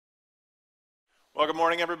Well, good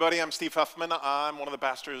morning, everybody. I'm Steve Huffman. I'm one of the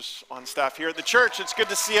pastors on staff here at the church. It's good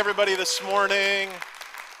to see everybody this morning.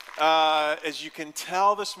 As you can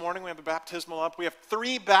tell, this morning we have the baptismal up. We have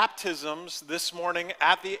 3 baptisms this morning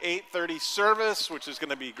at the 8:30 service, which is going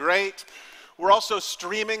to be great. We're also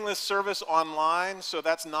streaming this service online, so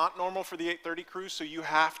that's not normal for the 8:30 crew, so you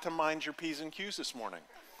have to mind your P's and Q's this morning,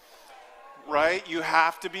 right? You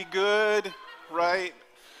have to be good, right?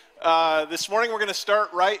 This morning we're going to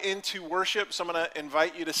start right into worship, so I'm going to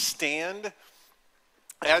invite you to stand.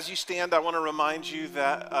 As you stand, I want to remind you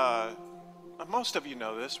that most of you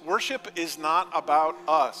know this. Worship is not about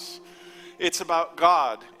us. It's about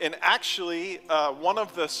God. And actually, one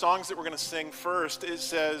of the songs that we're going to sing first, it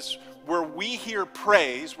says, where we hear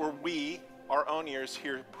praise, where we, our own ears,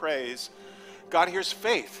 hear praise, God hears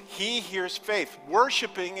faith. He hears faith.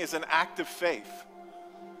 Worshiping is an act of faith.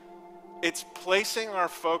 It's placing our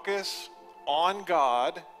focus on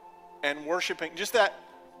God and worshiping. Just that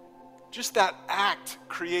act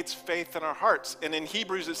creates faith in our hearts. And in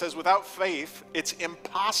Hebrews it says, without faith, it's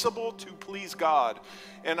impossible to please God.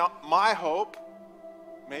 And my hope,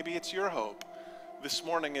 maybe it's your hope, this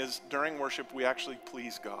morning is during worship we actually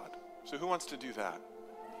please God. So who wants to do that?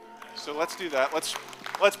 So let's do that. Let's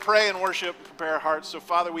pray and worship, prepare our hearts. So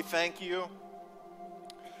Father, we thank you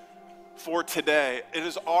for today. It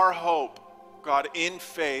is our hope, God, in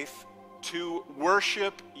faith, to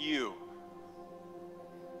worship you,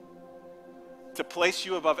 to place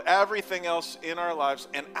you above everything else in our lives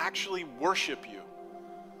and actually worship you.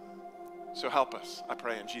 So help us, I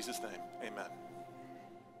pray in Jesus' name, amen.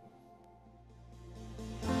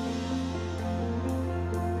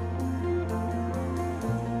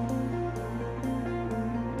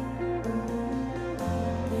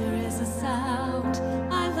 There is a sound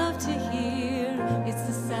I love to hear. It's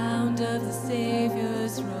the sound of the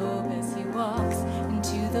Savior's robe as he walks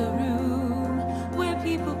into the room where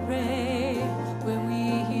people pray, where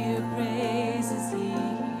we hear praises, he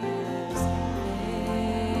hears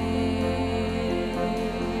faith.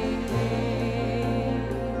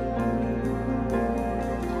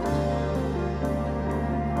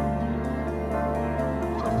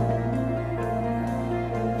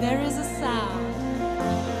 There is a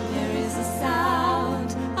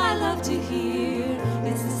sound I love to hear.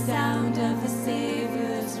 It's the sound of the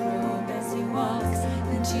Savior's robe as he walks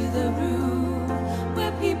into the room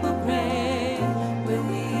where people pray, where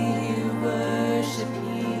we hear worship,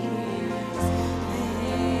 he hears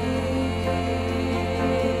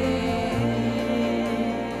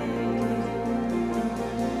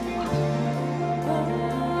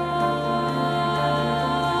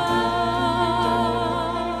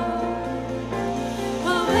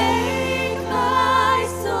awake my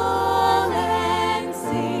soul and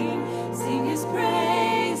sing his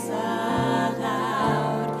praise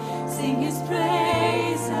aloud, sing his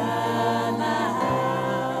praise aloud.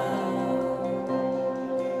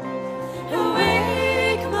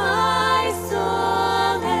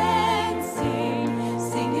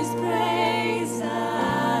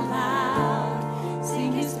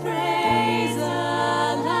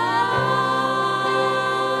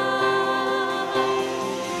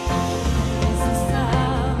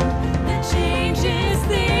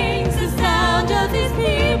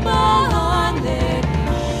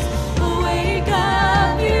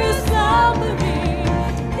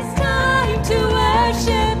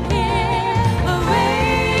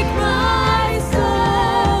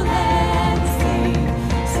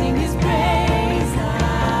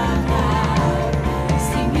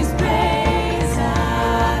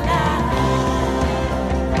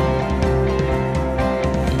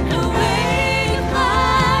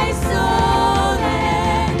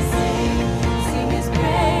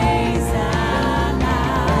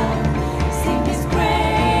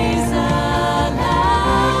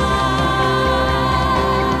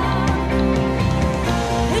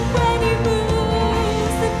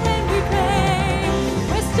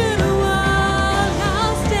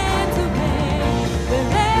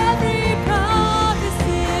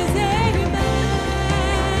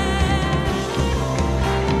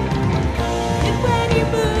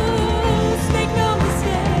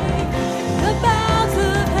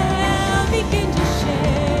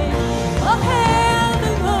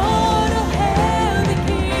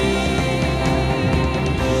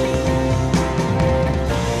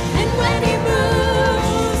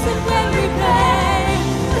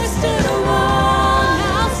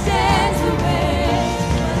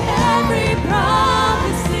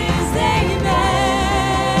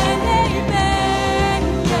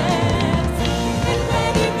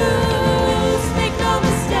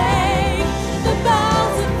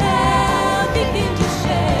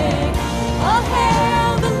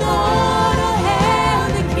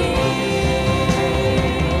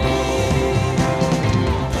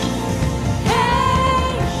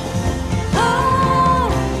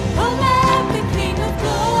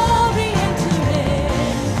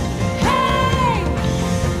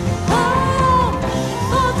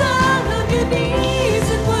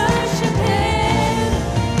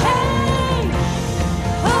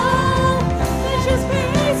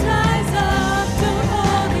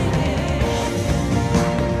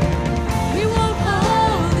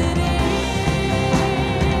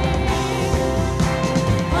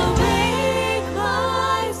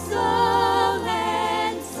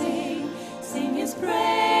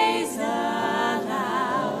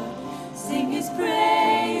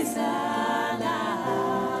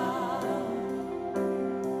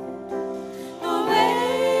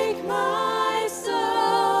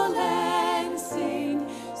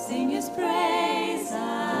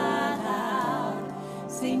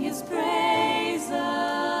 his praise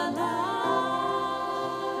aloud.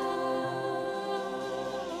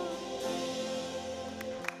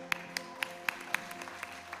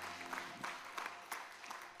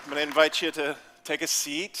 I'm going to invite you to take a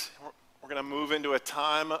seat. We're going to move into a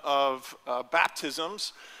time of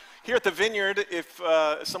baptisms. Here at the Vineyard, if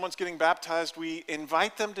someone's getting baptized, we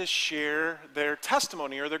invite them to share their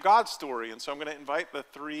testimony or their God story. And so I'm going to invite the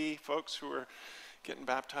three folks who are getting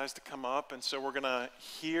baptized to come up. And so we're going to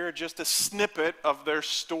hear just a snippet of their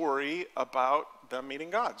story about them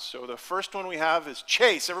meeting God. So the first one we have is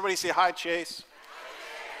Chase. Everybody say hi, Chase.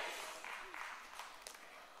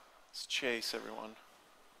 It's Chase, everyone.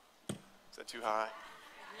 Is that too high?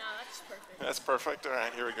 No, that's perfect. That's perfect. All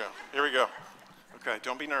right, here we go. Here we go. Okay,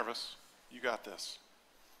 don't be nervous. You got this.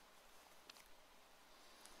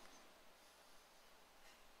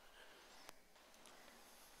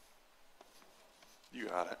 You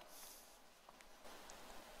got it.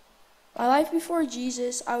 My life before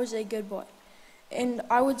Jesus, I was a good boy. And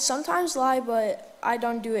I would sometimes lie, but I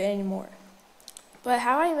don't do it anymore. But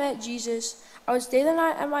how I met Jesus, I would stay the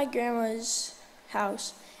night at my grandma's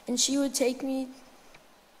house, and she would take me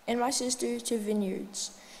and my sister to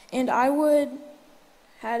Vineyards. And I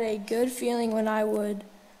had a good feeling when I would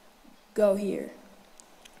go here.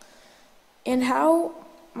 And how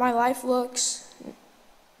my life looks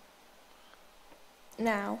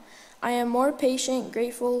now, I am more patient,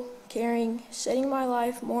 grateful, caring, setting my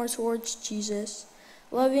life more towards Jesus,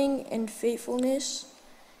 loving and faithfulness,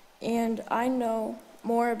 and I know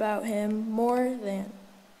more about him more than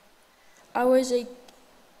I was a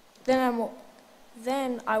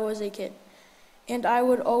kid. And I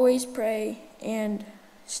would always pray and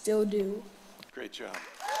still do. Great job.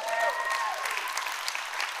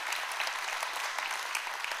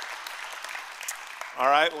 All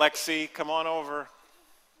right, Lexi, come on over.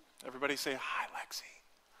 Everybody say hi, Lexi.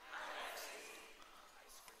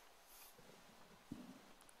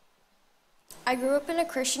 I grew up in a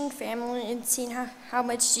Christian family and seen how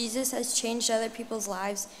much Jesus has changed other people's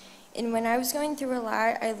lives. And when I was going through a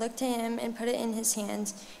lot, I looked to him and put it in his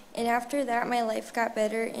hands. And after that, my life got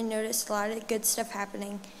better and noticed a lot of good stuff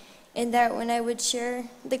happening. And that when I would share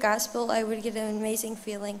the gospel, I would get an amazing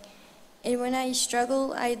feeling. And when I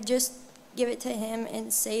struggle, I just give it to him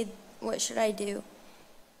and say, what should I do?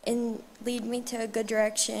 And lead me to a good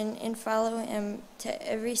direction and follow him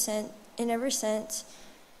ever since,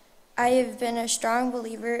 I have been a strong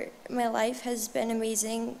believer. My life has been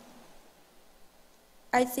amazing.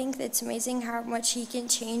 I think it's amazing how much he can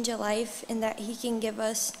change a life and that he can give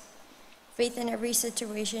us faith in every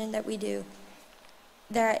situation that we do.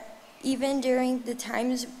 That even during the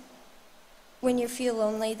times when you feel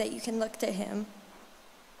lonely, that you can look to him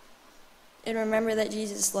and remember that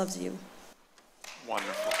Jesus loves you.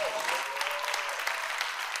 Wonderful.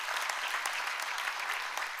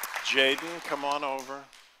 Jaden, come on over.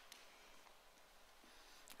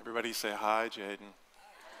 Everybody say hi, Jaden.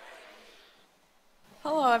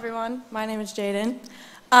 Hello, everyone. My name is Jaden,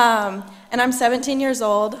 and I'm 17 years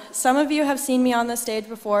old. Some of you have seen me on the stage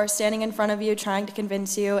before, standing in front of you, trying to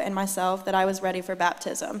convince you and myself that I was ready for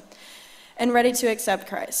baptism and ready to accept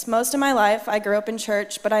Christ. Most of my life, I grew up in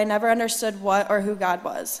church, but I never understood what or who God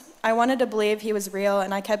was. I wanted to believe he was real,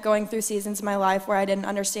 and I kept going through seasons in my life where I didn't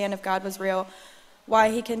understand if God was real, why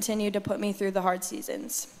he continued to put me through the hard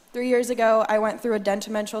seasons. 3 years ago, I went through a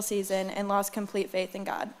detrimental season and lost complete faith in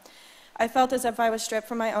God. I felt as if I was stripped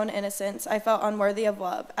from my own innocence. I felt unworthy of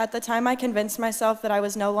love. At the time, I convinced myself that I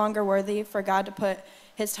was no longer worthy for God to put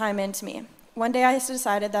his time into me. One day, I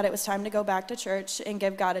decided that it was time to go back to church and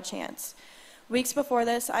give God a chance. Weeks before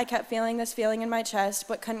this, I kept feeling this feeling in my chest,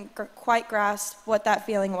 but couldn't quite grasp what that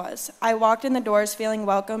feeling was. I walked in the doors feeling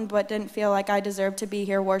welcomed, but didn't feel like I deserved to be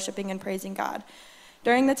here worshiping and praising God.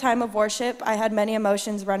 During the time of worship, I had many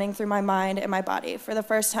emotions running through my mind and my body. For the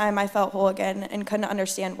first time, I felt whole again and couldn't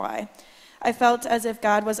understand why. I felt as if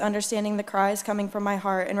God was understanding the cries coming from my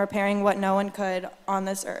heart and repairing what no one could on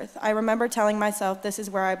this earth. I remember telling myself, this is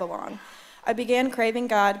where I belong. I began craving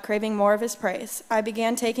God, craving more of his praise. I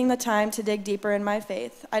began taking the time to dig deeper in my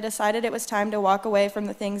faith. I decided it was time to walk away from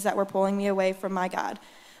the things that were pulling me away from my God.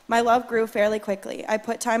 My love grew fairly quickly. I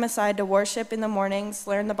put time aside to worship in the mornings,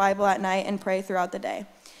 learn the Bible at night, and pray throughout the day.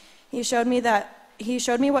 He showed me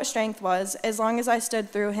what strength was, as long as I stood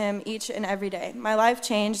through him each and every day. My life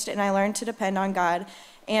changed, and I learned to depend on God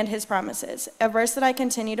and his promises. A verse that I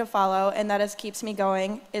continue to follow, and that keeps me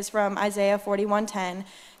going, is from Isaiah 41:10.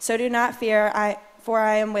 So do not fear, for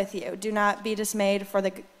I am with you. Do not be dismayed,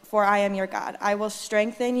 for I am your God. I will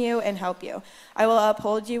strengthen you and help you. I will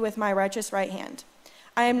uphold you with my righteous right hand.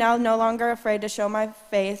 I am now no longer afraid to show my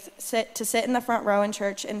faith, to sit in the front row in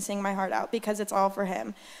church and sing my heart out, because it's all for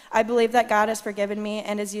him. I believe that God has forgiven me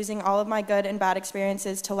and is using all of my good and bad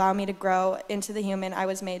experiences to allow me to grow into the human I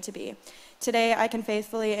was made to be. Today, I can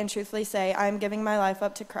faithfully and truthfully say I am giving my life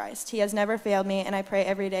up to Christ. He has never failed me, and I pray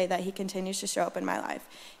every day that he continues to show up in my life.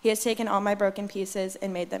 He has taken all my broken pieces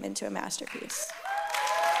and made them into a masterpiece.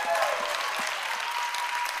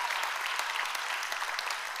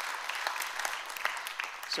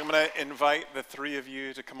 So I'm going to invite the three of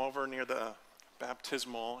you to come over near the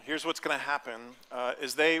baptismal. Here's what's going to happen.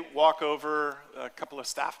 As they walk over, a couple of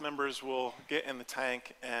staff members will get in the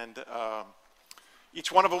tank, and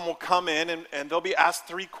each one of them will come in, and they'll be asked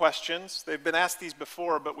 3 questions. They've been asked these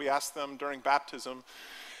before, but we asked them during baptism.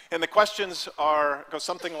 And the questions go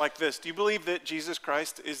something like this. Do you believe that Jesus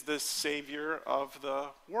Christ is the Savior of the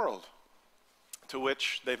world? To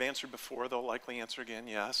which they've answered before. They'll likely answer again,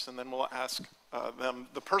 yes. And then we'll ask them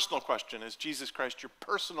the personal question. Is Jesus Christ your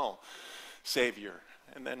personal Savior?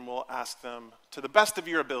 And then we'll ask them, to the best of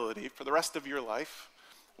your ability, for the rest of your life,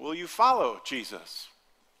 will you follow Jesus?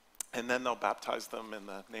 And then they'll baptize them in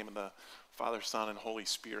the name of the Father, Son, and Holy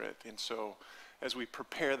Spirit. And so as we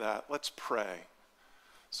prepare that, let's pray.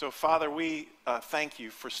 So Father, we thank you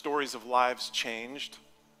for stories of lives changed.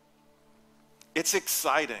 It's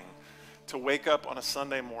exciting to wake up on a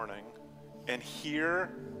Sunday morning and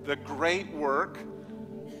hear the great work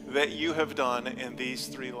that you have done in these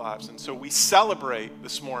 3 lives. And so we celebrate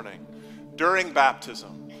this morning during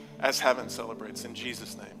baptism as heaven celebrates. In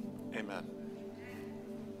Jesus' name, amen.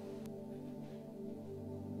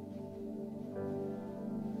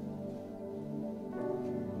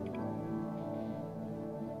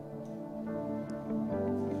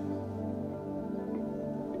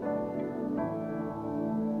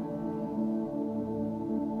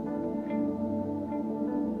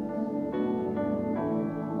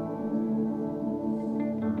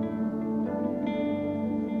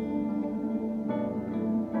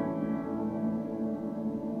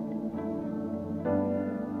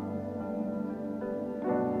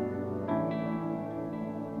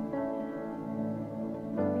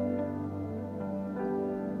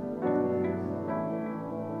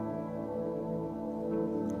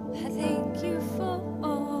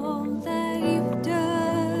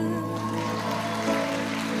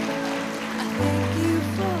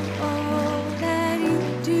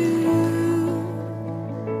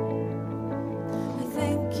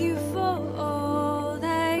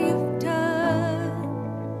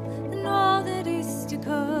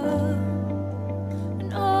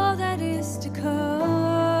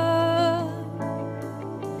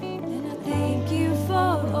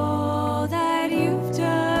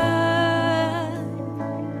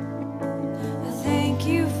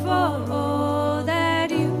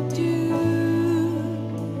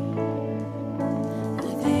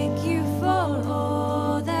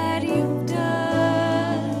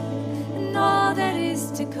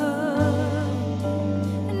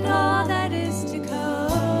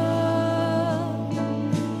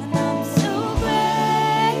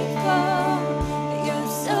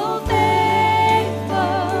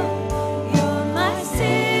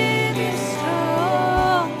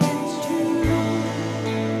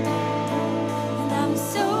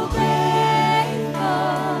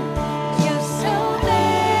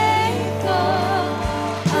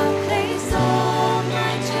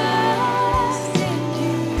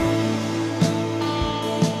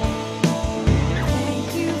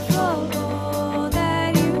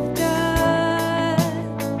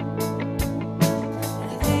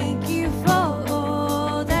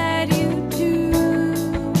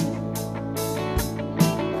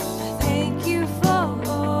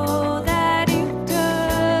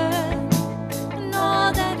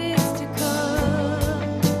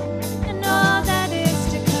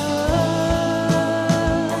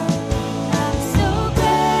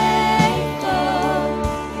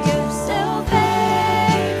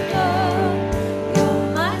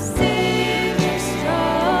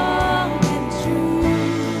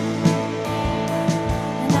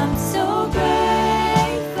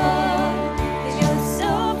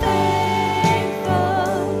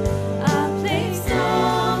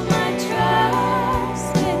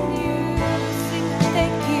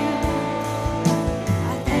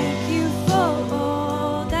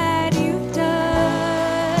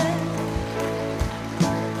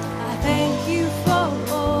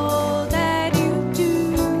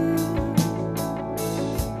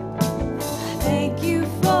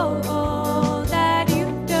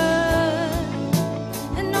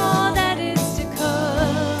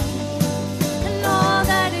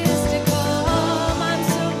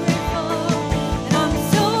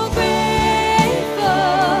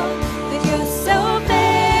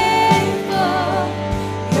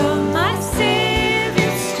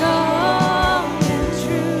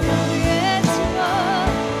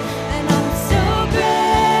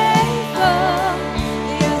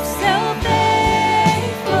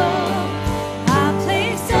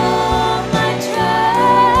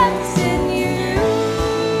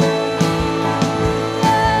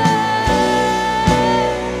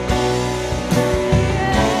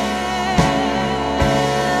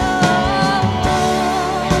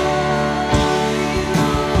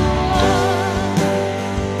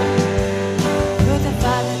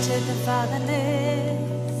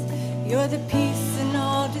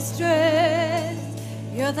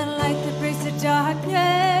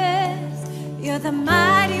 darkness. You're the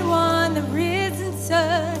mighty one, the risen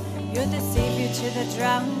Son. You're the Savior to the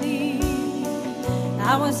drowning.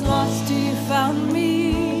 I was lost till you found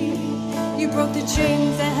me. You broke the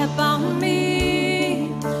chains that had bound me.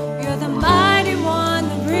 You're the mighty one,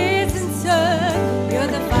 the risen Son. You're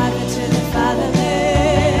the Father to the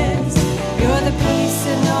fatherless. You're the peace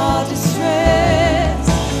in all distress.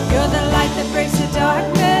 You're the light that breaks the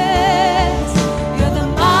darkness. You're the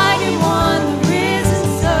mighty one, the risen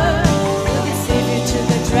Son. You're the Savior to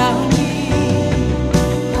the drowning.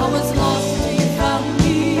 I was lost till you found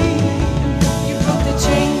me. You broke the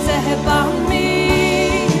chains that had bound me.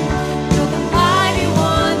 You're the mighty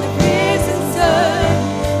one, the risen Son,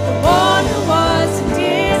 the one who was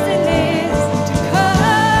and is to come.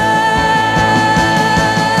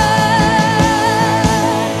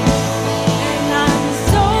 And I'm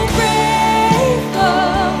so grateful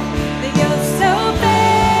that you're so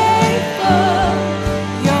faithful.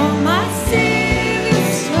 You're my Savior,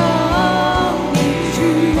 strong and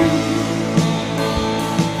true.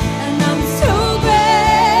 And I'm so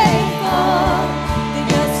grateful that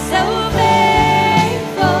you're so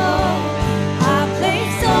faithful. I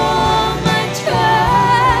place all my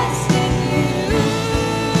trust in you.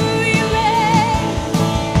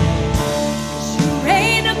 You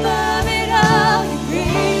reign above it all. You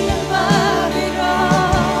reign above it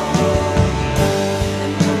all.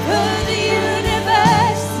 And over the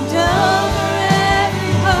universe and over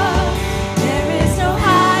every heart, there is no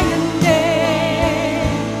higher name.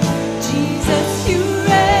 Jesus, you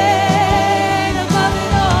reign above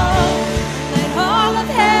it all. Let all of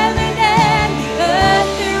heaven and the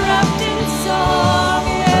earth erupt in song,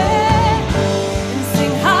 yeah, and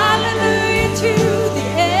sing hallelujah to the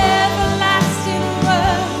everlasting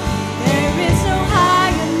world. There is no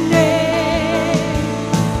higher name.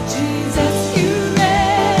 Jesus, you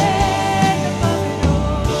reign above it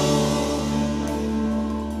all.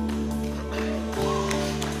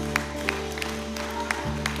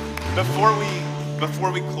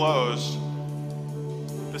 Before we close,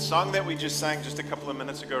 the song that we just sang just a couple of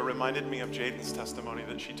minutes ago reminded me of Jaden's testimony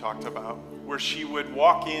that she talked about, where she would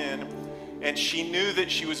walk in and she knew that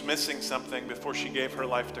she was missing something before she gave her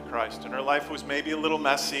life to Christ. And her life was maybe a little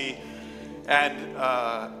messy. And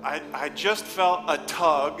I just felt a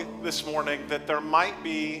tug this morning that there might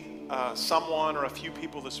be someone or a few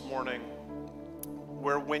people this morning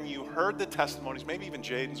where when you heard the testimonies, maybe even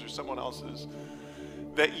Jaden's or someone else's,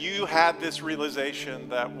 that you had this realization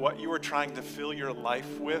that what you were trying to fill your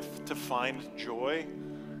life with to find joy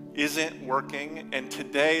isn't working, and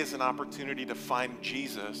today is an opportunity to find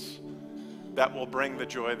Jesus that will bring the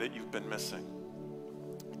joy that you've been missing.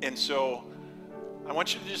 And so I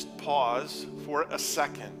want you to just pause for a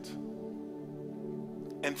second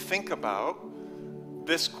and think about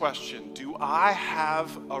this question: do I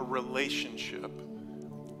have a relationship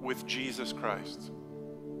with Jesus Christ?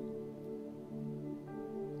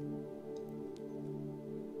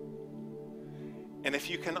 And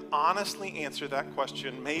if you can honestly answer that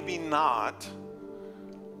question, maybe not,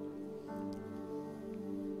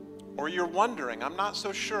 or you're wondering, I'm not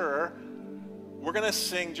so sure, we're going to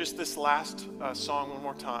sing just this last song one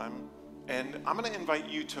more time. And I'm going to invite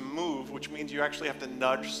you to move, which means you actually have to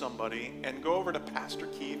nudge somebody, and go over to Pastor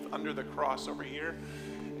Keith under the cross over here.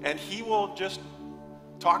 And he will just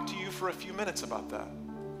talk to you for a few minutes about that.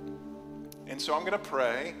 And so I'm going to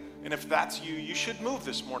pray. And if that's you, you should move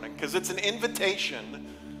this morning, because it's an invitation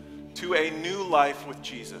to a new life with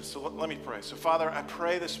Jesus. So let me pray. So Father, I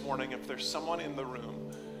pray this morning, if there's someone in the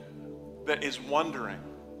room that is wondering,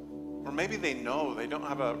 or maybe they know they don't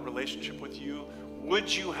have a relationship with you,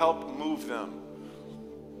 would you help move them?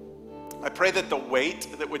 I pray that the weight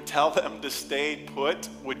that would tell them to stay put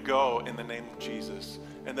would go in the name of Jesus,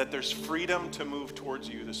 and that there's freedom to move towards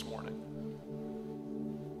you this morning.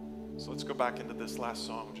 So let's go back into this last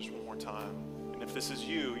song just one more time. And if this is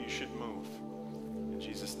you, you should move. In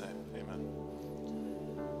Jesus' name, amen.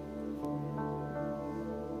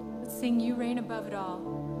 Let's sing You Reign Above It All.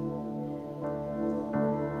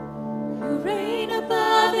 You reign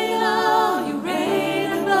above it all, you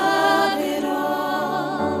reign above it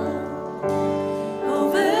all.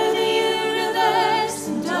 Over the universe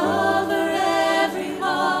and over every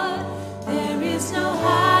heart, there is no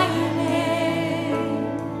higher name.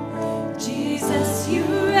 Jesus, you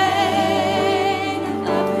reign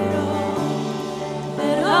above it all.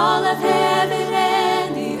 Let all of heaven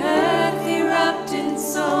and the earth erupt in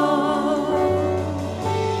song.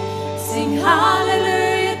 Sing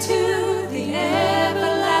hallelujah to the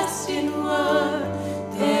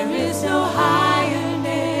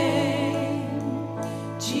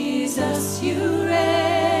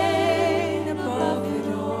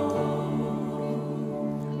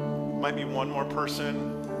might be one more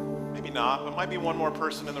person, maybe not, but might be one more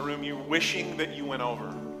person in the room you're wishing that you went over.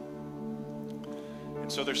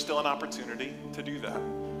 And so there's still an opportunity to do that.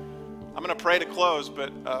 I'm going to pray to close,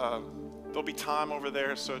 but there'll be time over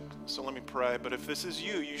there, so let me pray. But if this is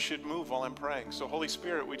you, you should move while I'm praying. So Holy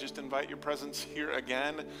Spirit, we just invite your presence here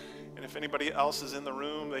again. And if anybody else is in the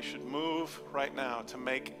room, they should move right now to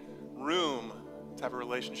make room to have a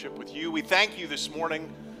relationship with you. We thank you this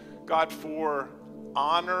morning, God, for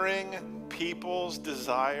honoring people's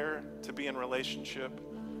desire to be in relationship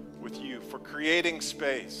with you, for creating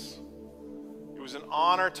space. It was an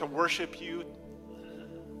honor to worship you,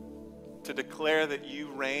 to declare that you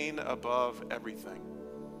reign above everything.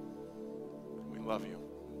 We love you.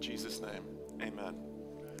 In Jesus' name, amen.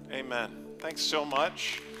 Amen. Thanks so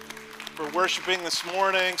much for worshiping this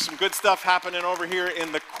morning. Some good stuff happening over here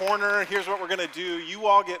in the corner. Here's what we're going to do. You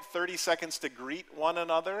all get 30 seconds to greet one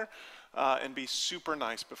another and be super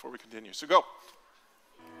nice before we continue. So go.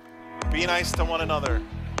 Be nice to one another.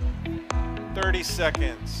 30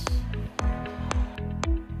 seconds.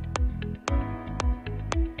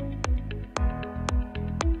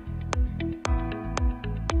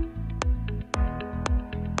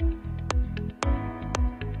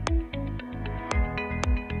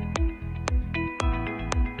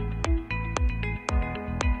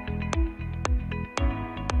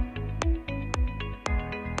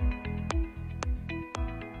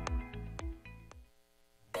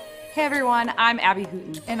 Hey everyone, I'm Abby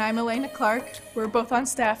Hooten. And I'm Elena Clark. We're both on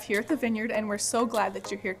staff here at the Vineyard, and we're so glad that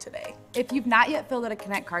you're here today. If you've not yet filled out a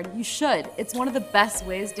Connect card, you should. It's one of the best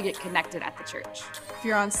ways to get connected at the church. If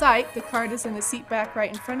you're on site, the card is in the seat back right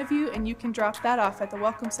in front of you, and you can drop that off at the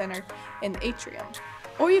Welcome Center in the atrium.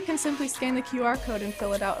 Or you can simply scan the QR code and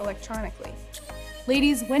fill it out electronically.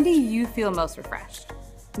 Ladies, when do you feel most refreshed?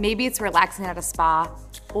 Maybe it's relaxing at a spa,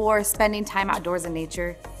 or spending time outdoors in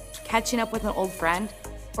nature, catching up with an old friend,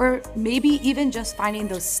 or maybe even just finding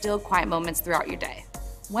those still, quiet moments throughout your day.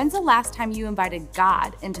 When's the last time you invited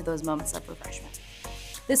God into those moments of refreshment?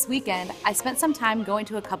 This weekend, I spent some time going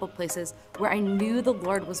to a couple places where I knew the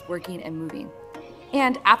Lord was working and moving.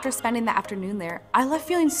 And after spending the afternoon there, I left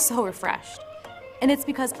feeling so refreshed. And it's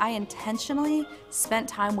because I intentionally spent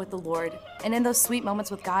time with the Lord, and in those sweet moments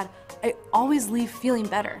with God, I always leave feeling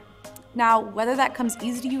better. Now, whether that comes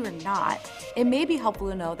easy to you or not, it may be helpful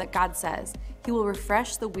to know that God says He will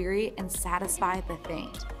refresh the weary and satisfy the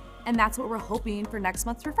faint. And that's what we're hoping for next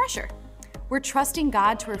month's Refresher. We're trusting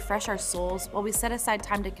God to refresh our souls while we set aside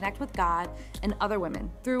time to connect with God and other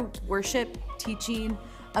women through worship, teaching,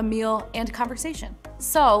 a meal, and conversation.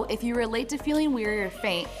 So if you relate to feeling weary or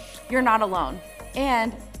faint, you're not alone.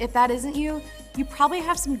 And if that isn't you, you probably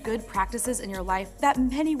have some good practices in your life that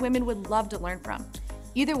many women would love to learn from.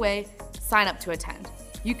 Either way, sign up to attend.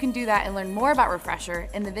 You can do that and learn more about Refresher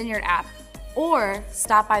in the Vineyard app, or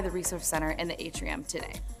stop by the Resource Center in the atrium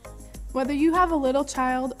today. Whether you have a little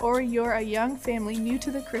child or you're a young family new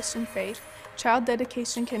to the Christian faith, child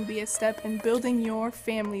dedication can be a step in building your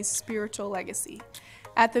family's spiritual legacy.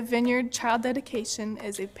 At the Vineyard, child dedication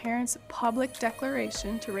is a parent's public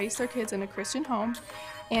declaration to raise their kids in a Christian home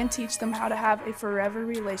and teach them how to have a forever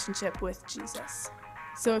relationship with Jesus.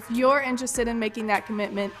 So if you're interested in making that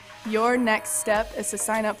commitment, your next step is to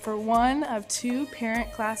sign up for one of 2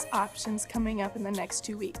 parent class options coming up in the next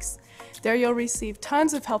 2 weeks. There you'll receive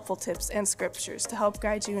tons of helpful tips and scriptures to help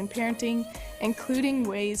guide you in parenting, including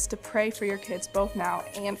ways to pray for your kids both now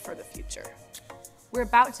and for the future. We're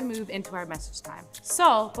about to move into our message time.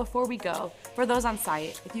 So before we go, for those on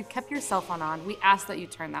site, if you kept your cell phone on, we ask that you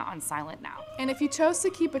turn that on silent now. And if you chose to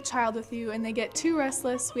keep a child with you and they get too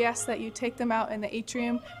restless, we ask that you take them out in the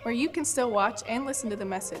atrium where you can still watch and listen to the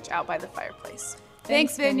message out by the fireplace.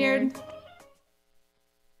 Thanks, Vineyard.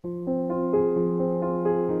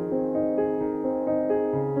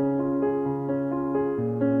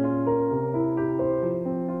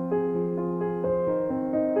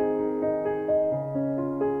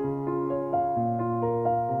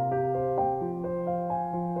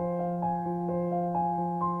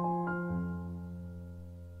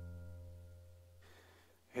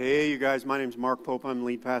 Hey, you guys, my name's Mark Pope. I'm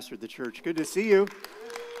lead pastor at the church. Good to see you.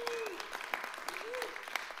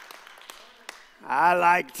 I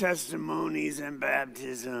like testimonies and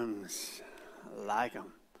baptisms. I like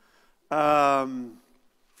them.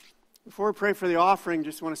 Before we pray for the offering,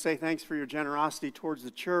 just want to say thanks for your generosity towards the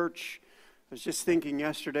church. I was just thinking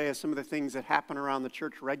yesterday of some of the things that happen around the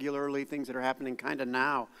church regularly, things that are happening kind of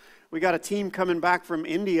now. We got a team coming back from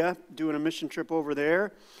India, doing a mission trip over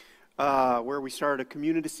there. where we started a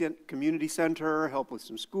community center, help with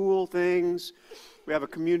some school things. We have a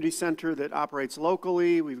community center that operates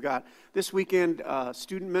locally. We've got, this weekend,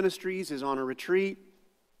 Student Ministries is on a retreat,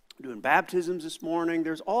 doing baptisms this morning.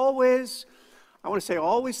 There's always, I want to say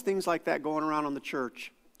always things like that going around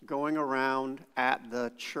at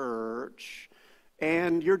the church.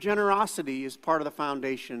 And your generosity is part of the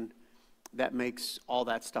foundation that makes all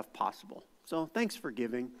that stuff possible. So thanks for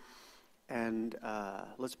giving, and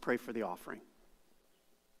let's pray for the offering.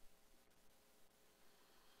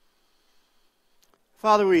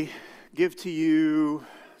 Father, we give to you,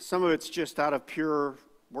 some of it's just out of pure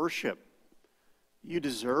worship. You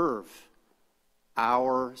deserve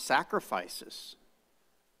our sacrifices.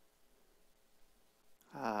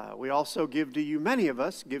 We also give to you, many of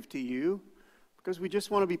us give to you, because we just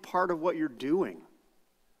want to be part of what you're doing.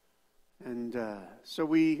 And so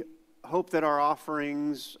we hope that our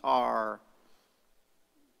offerings are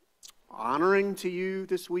honoring to you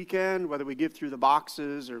this weekend, whether we give through the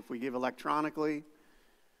boxes or if we give electronically.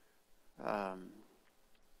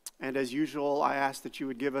 And as usual, I ask that you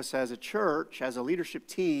would give us as a church, as a leadership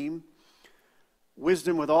team,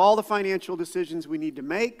 wisdom with all the financial decisions we need to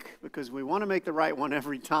make, because we want to make the right one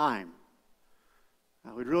every time.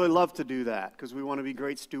 We'd really love to do that, because we want to be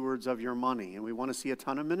great stewards of your money, and we want to see a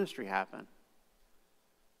ton of ministry happen.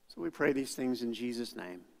 So we pray these things in Jesus'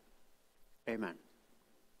 name. Amen.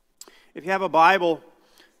 If you have a Bible,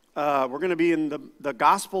 we're going to be in the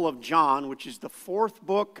Gospel of John, which is the fourth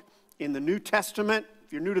book in the New Testament.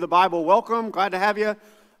 If you're new to the Bible, welcome. Glad to have you.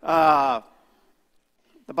 The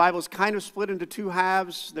Bible is kind of split into two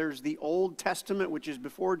halves. There's the Old Testament, which is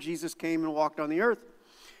before Jesus came and walked on the earth.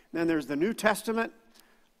 Then there's the New Testament.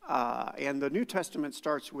 And the New Testament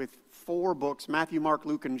starts with 4 books, Matthew, Mark,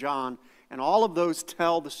 Luke, and John. And all of those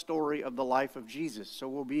tell the story of the life of Jesus. So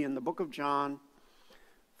we'll be in the book of John,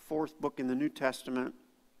 4th book in the New Testament.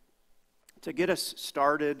 To get us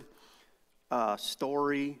started,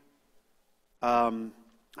 story. I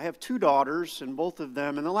have 2 daughters, and both of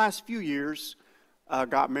them in the last few years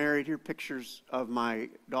got married. Here are pictures of my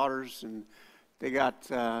daughters, and they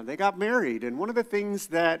got married. And one of the things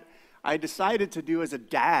that I decided to do as a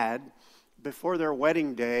dad before their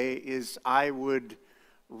wedding day is I would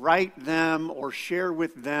write them or share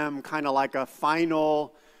with them kind of like a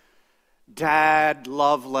final dad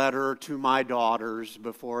love letter to my daughters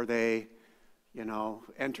before they,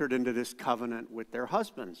 entered into this covenant with their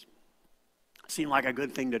husbands. Seemed like a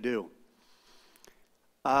good thing to do.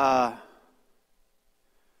 I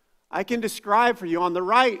can describe for you, on the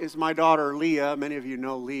right is my daughter Leah. Many of you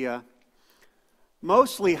know Leah.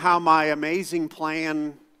 Mostly how my amazing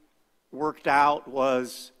plan worked out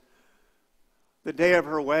was the day of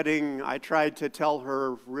her wedding, I tried to tell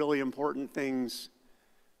her really important things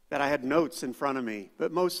that I had notes in front of me.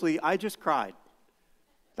 But mostly, I just cried.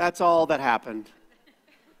 That's all that happened.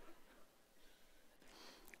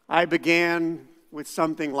 I began with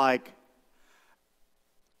something like,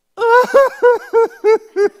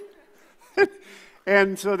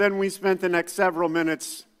 and so then we spent the next several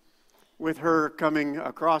minutes with her coming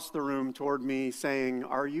across the room toward me saying,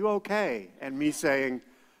 "Are you okay?" And me saying,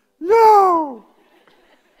 "No!"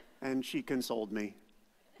 And she consoled me.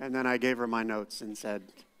 And then I gave her my notes and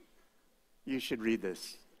said, "You should read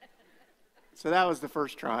this." So that was the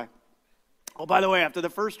first try. Oh, by the way, after the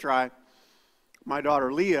first try, my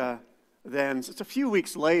daughter Leah then, just a few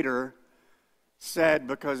weeks later, said,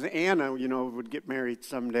 because Anna, would get married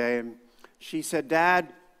someday, and she said,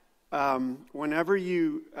 "Dad, whenever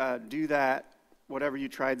you do that, whatever you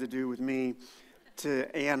tried to do with me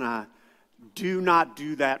to Anna, do not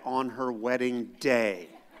do that on her wedding day."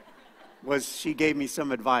 She gave me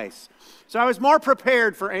some advice. So I was more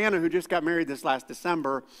prepared for Anna, who just got married this last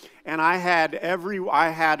December, and I had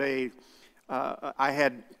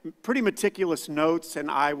pretty meticulous notes,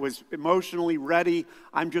 and I was emotionally ready.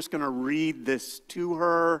 I'm just going to read this to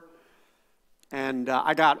her, and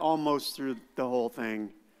I got almost through the whole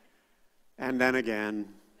thing. And then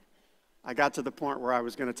again, I got to the point where I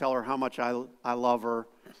was going to tell her how much I love her,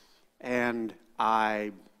 and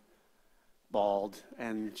I bawled,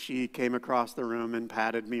 and she came across the room and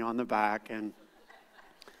patted me on the back and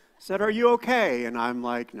said, "Are you okay?" And I'm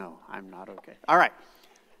like, "No, I'm not okay." All right.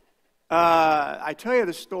 I tell you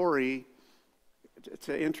the story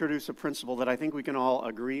to introduce a principle that I think we can all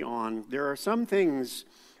agree on. There are some things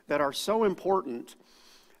that are so important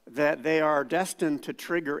that they are destined to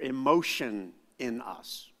trigger emotion in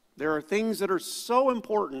us. There are things that are so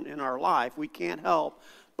important in our life, we can't help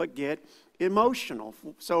but get emotional.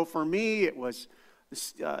 So for me, it was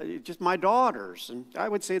just my daughters, and I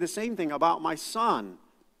would say the same thing about my son.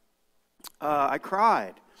 I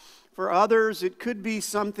cried. For others, it could be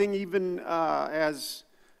something even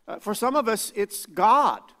for some of us, it's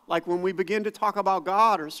God. Like when we begin to talk about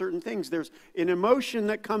God or certain things, there's an emotion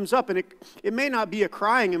that comes up, and it may not be a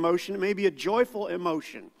crying emotion, it may be a joyful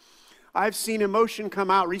emotion. I've seen emotion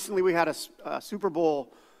come out. Recently we had a Super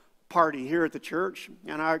Bowl party here at the church,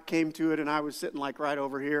 and I came to it, and I was sitting like right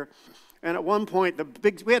over here. And at one point,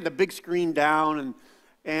 we had the big screen down,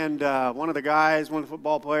 and one of the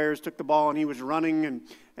football players, took the ball, and he was running,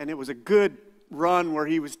 and it was a good run where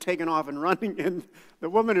he was taking off and running, and the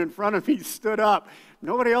woman in front of me stood up.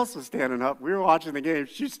 Nobody else was standing up. We were watching the game.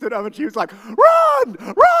 She stood up, and she was like, "Run!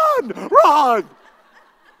 Run! Run!"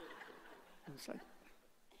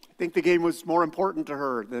 I think the game was more important to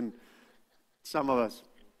her than some of us.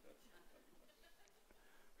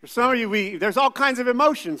 For some of you, there's all kinds of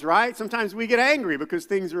emotions, right? Sometimes we get angry because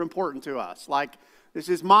things are important to us. Like, this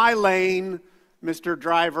is my lane, Mr.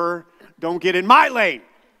 Driver. Don't get in my lane.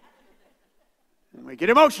 And we get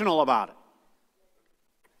emotional about it.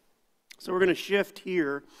 So we're going to shift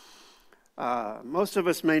here. Most of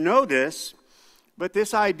us may know this, but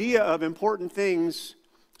this idea of important things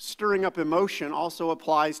stirring up emotion also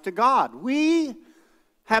applies to God. We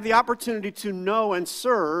have the opportunity to know and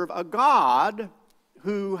serve a God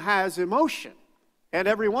who has emotion. And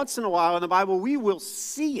every once in a while in the Bible, we will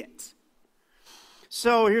see it.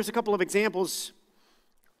 So here's a couple of examples.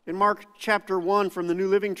 In Mark chapter 1 from the New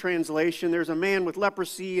Living Translation, there's a man with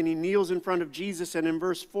leprosy, and he kneels in front of Jesus. And in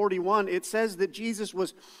verse 41, it says that Jesus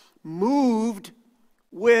was moved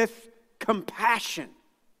with compassion.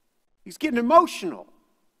 He's getting emotional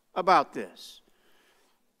about this.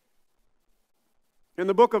 In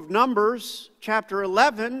the book of Numbers, chapter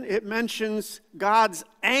 11, it mentions God's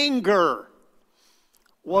anger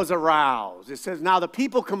was aroused. It says, now the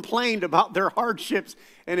people complained about their hardships,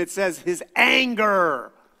 and it says his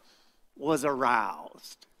anger was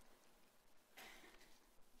aroused.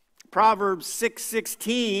 Proverbs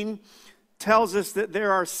 6:16 tells us that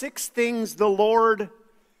there are 6 things the Lord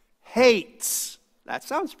hates. That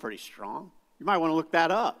sounds pretty strong. You might want to look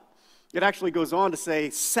that up. It actually goes on to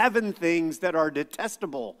say 7 things that are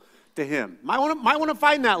detestable to him. Might want to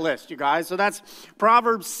find that list, you guys. So that's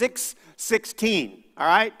Proverbs 6:16. All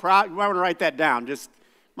right? You might want to write that down. Just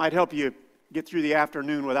might help you get through the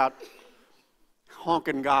afternoon without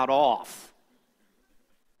honking God off.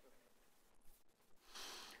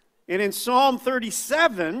 And in Psalm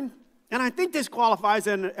 37, and I think this qualifies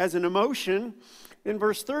as an emotion, in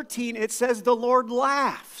verse 13, it says, the Lord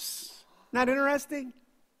laughs. Isn't that interesting?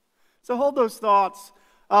 So hold those thoughts.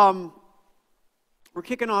 We're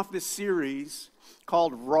kicking off this series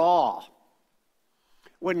called Raw.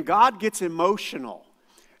 When God gets emotional.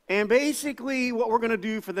 And basically what we're going to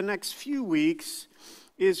do for the next few weeks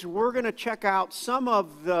is we're going to check out some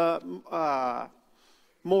of the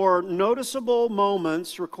more noticeable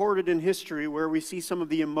moments recorded in history where we see some of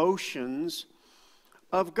the emotions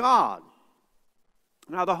of God.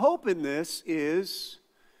 Now the hope in this is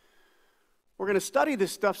we're going to study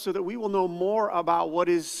this stuff so that we will know more about what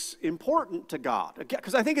is important to God.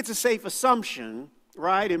 Because I think it's a safe assumption,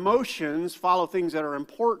 right? Emotions follow things that are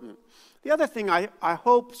important. The other thing I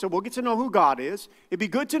hope, so we'll get to know who God is. It'd be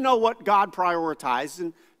good to know what God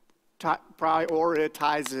prioritizes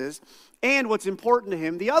and what's important to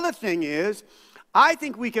him. The other thing is, I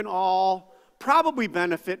think we can all probably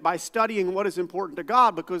benefit by studying what is important to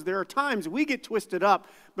God, because there are times we get twisted up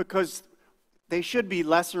because they should be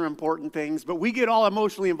lesser important things, but we get all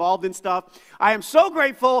emotionally involved in stuff. I am so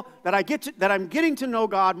grateful that I'm getting to know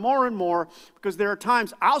God more and more, because there are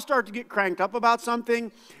times I'll start to get cranked up about something,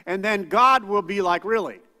 and then God will be like,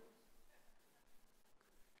 really?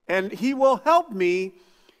 And he will help me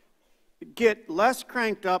get less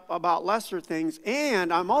cranked up about lesser things.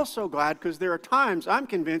 And I'm also glad, because there are times I'm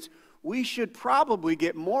convinced we should probably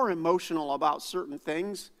get more emotional about certain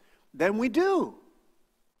things than we do.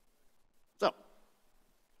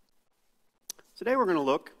 Today we're going to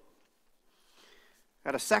look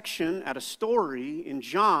at a section, at a story in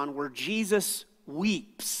John where Jesus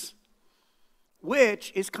weeps,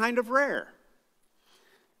 which is kind of rare.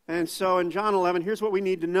 And so in John 11, here's what we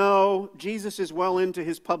need to know. Jesus is well into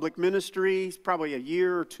his public ministry. He's probably a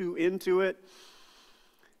year or 2 into it.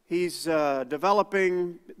 He's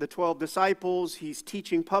developing the 12 disciples. He's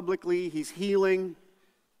teaching publicly. He's healing.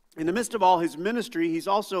 In the midst of all his ministry, he's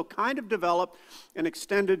also kind of developed an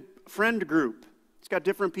extended friend group. He's got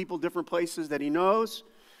different people, different places that he knows.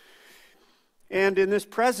 And in this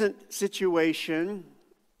present situation,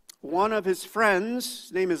 one of his friends,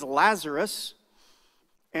 his name is Lazarus,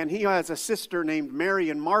 and he has a sister named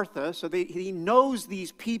Mary and Martha, so he knows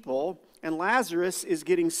these people, and Lazarus is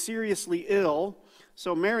getting seriously ill.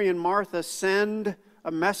 So Mary and Martha send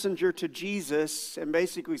a messenger to Jesus and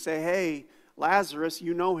basically say, hey, Lazarus,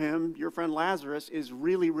 you know him, your friend Lazarus is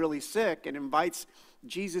really, really sick, and invites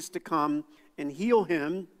Jesus to come and heal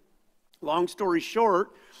him. Long story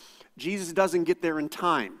short, Jesus doesn't get there in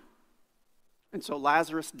time. And so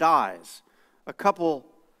Lazarus dies. A couple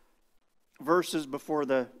verses before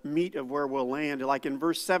the meat of where we'll land, like in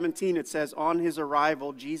verse 17, it says, on his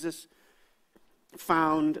arrival, Jesus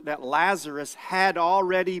found that Lazarus had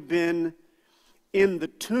already been in the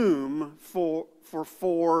tomb for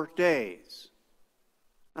 4 days.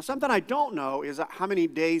 Now, something I don't know is how many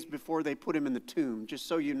days before they put him in the tomb, just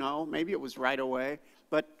so you know. Maybe it was right away.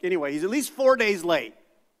 But anyway, he's at least 4 days late.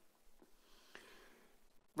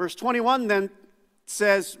 Verse 21 then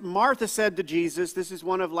says, Martha said to Jesus, this is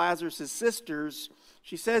one of Lazarus' sisters,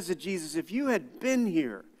 she says to Jesus, if you had been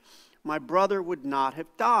here, my brother would not have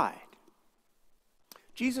died.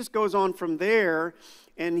 Jesus goes on from there,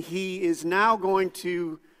 and he is now going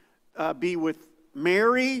to be with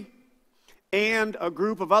Mary and a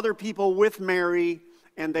group of other people with Mary,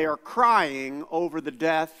 and they are crying over the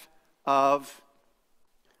death of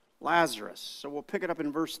Lazarus. So we'll pick it up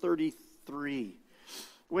in verse 33.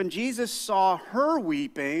 When Jesus saw her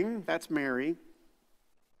weeping, that's Mary,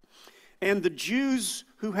 and the Jews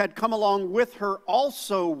who had come along with her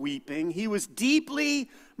also weeping, he was deeply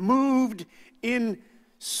moved in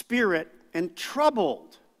spirit and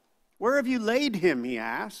troubled. Where have you laid him? He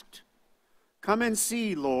asked. Come and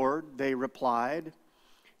see, Lord, they replied.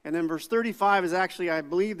 And then verse 35 is actually, I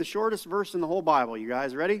believe, the shortest verse in the whole Bible. You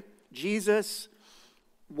guys ready? Jesus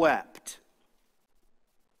wept.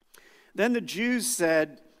 Then the Jews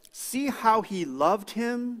said, see how he loved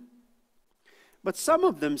him? But some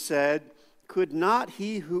of them said, could not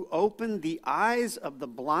he who opened the eyes of the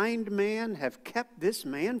blind man have kept this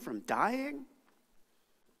man from dying?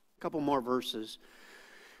 A couple more verses.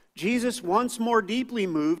 Jesus, once more deeply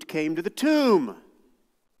moved, came to the tomb.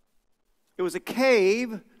 It was a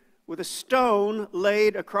cave with a stone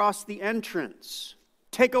laid across the entrance.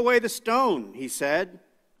 Take away the stone, he said.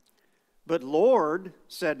 But Lord,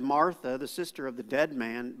 said Martha, the sister of the dead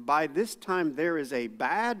man, by this time there is a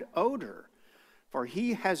bad odor, for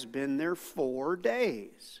he has been there 4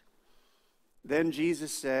 days. Then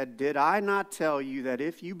Jesus said, did I not tell you that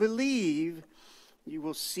if you believe, you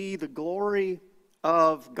will see the glory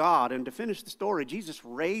of God? And to finish the story, Jesus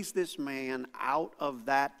raised this man out of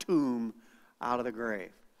that tomb, out of the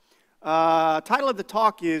grave. Title of the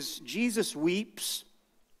talk is Jesus Weeps.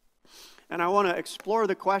 And I want to explore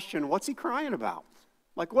the question, what's he crying about?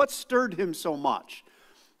 Like, what stirred him so much?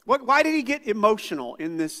 Why did he get emotional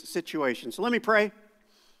in this situation? So let me pray,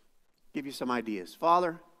 give you some ideas.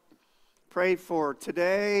 Father, pray for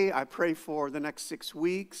today. I pray for the next 6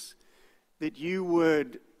 weeks that you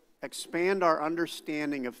would expand our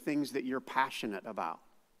understanding of things that you're passionate about,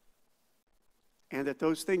 and that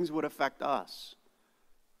those things would affect us.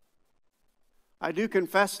 I do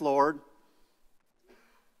confess, Lord,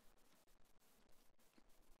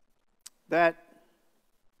 that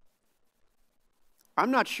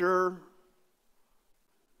I'm not sure,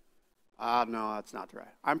 no, that's not right.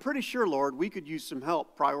 I'm pretty sure, Lord, we could use some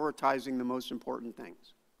help prioritizing the most important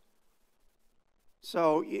things.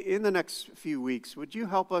 So in the next few weeks, would you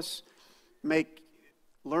help us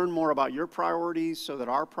learn more about your priorities so that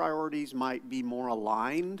our priorities might be more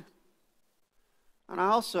aligned? And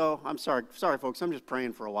I'm sorry folks, I'm just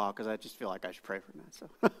praying for a while because I just feel like I should pray for that.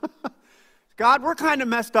 So. God, we're kind of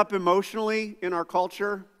messed up emotionally in our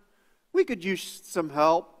culture. We could use some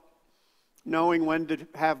help knowing when to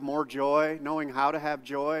have more joy, knowing how to have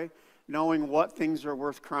joy, knowing what things are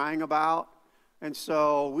worth crying about. And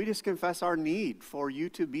so we just confess our need for you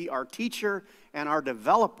to be our teacher and our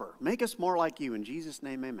developer. Make us more like you. In Jesus'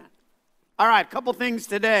 name, amen. All right, a couple things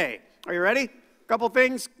today. Are you ready? A couple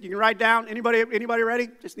things you can write down. Anybody ready?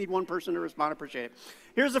 Just need one person to respond. Appreciate it.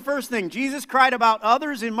 Here's the first thing. Jesus cried about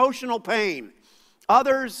others' emotional pain.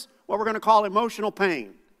 Others, what we're going to call emotional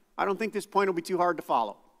pain. I don't think this point will be too hard to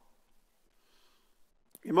follow.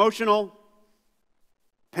 Emotional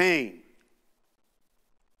pain.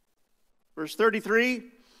 Verse 33,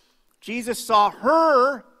 Jesus saw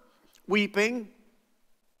her weeping.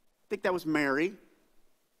 I think that was Mary.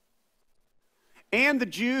 And the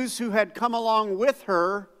Jews who had come along with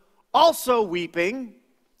her also weeping.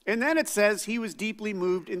 And then it says he was deeply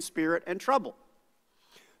moved in spirit and troubled.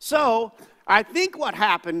 So I think what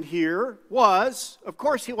happened here was, of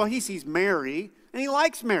course, he sees Mary. And he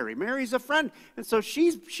likes Mary. Mary's a friend. And so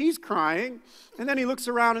she's crying. And then he looks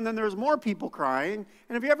around, and then there's more people crying.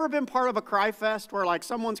 And have you ever been part of a cry fest where like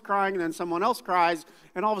someone's crying and then someone else cries,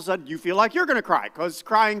 and all of a sudden you feel like you're going to cry because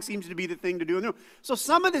crying seems to be the thing to do. So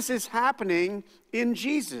some of this is happening in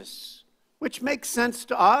Jesus, which makes sense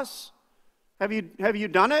to us. Have you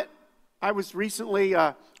done it? I was recently,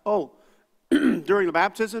 during the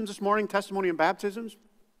baptisms this morning, testimony and baptisms.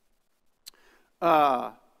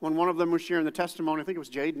 When one of them was sharing the testimony, I think it was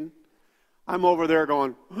Jaden, I'm over there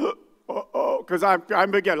going, because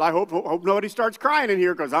I'm again, I hope nobody starts crying in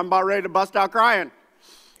here because I'm about ready to bust out crying.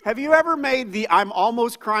 Have you ever made the I'm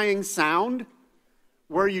almost crying sound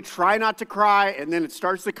where you try not to cry and then it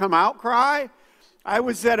starts to come out cry? I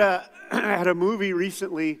was at a movie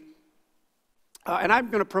recently, and I'm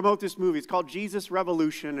going to promote this movie. It's called Jesus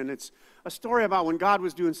Revolution, and it's a story about when God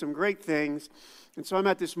was doing some great things. And so I'm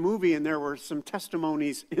at this movie, and there were some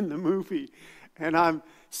testimonies in the movie. And I'm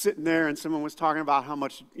sitting there, and someone was talking about how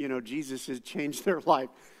much, Jesus has changed their life.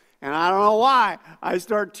 And I don't know why. I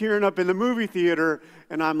start tearing up in the movie theater,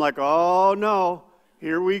 and I'm like, oh, no,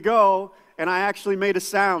 here we go. And I actually made a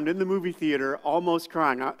sound in the movie theater, almost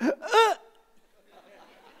crying.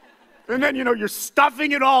 And then, you're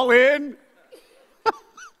stuffing it all in.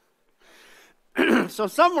 So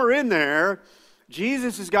somewhere in there,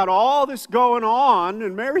 Jesus has got all this going on,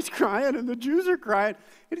 and Mary's crying, and the Jews are crying.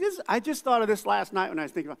 I just thought of this last night when I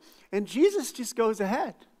was thinking about it. And Jesus just goes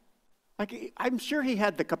ahead. Like, I'm sure he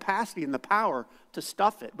had the capacity and the power to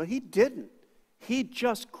stuff it, but he didn't. He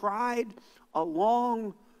just cried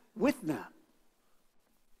along with them.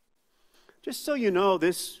 Just so you know,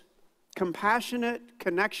 this compassionate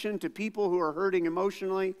connection to people who are hurting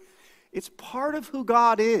emotionally, it's part of who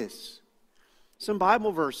God is. Some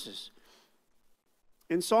Bible verses.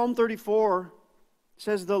 In Psalm 34, it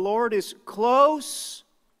says, the Lord is close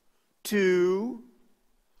to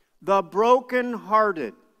the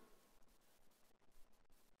brokenhearted.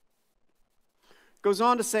 Goes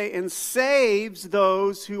on to say, and saves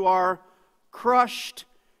those who are crushed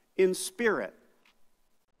in spirit.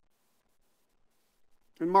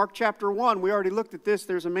 In Mark chapter 1, we already looked at this.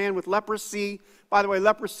 There's a man with leprosy. By the way,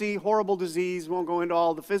 leprosy, horrible disease. Won't go into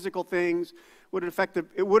all the physical things.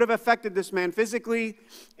 It would have affected this man physically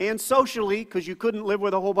and socially, because you couldn't live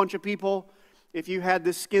with a whole bunch of people if you had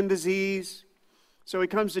this skin disease. So he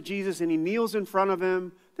comes to Jesus and he kneels in front of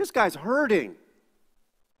him. This guy's hurting,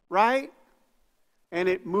 right? And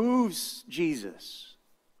it moves Jesus.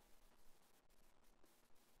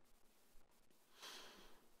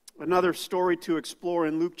 Another story to explore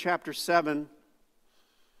in Luke chapter 7.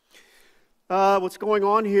 What's going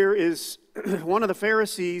on here is one of the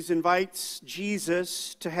Pharisees invites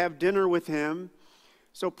Jesus to have dinner with him.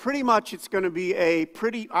 So pretty much it's going to be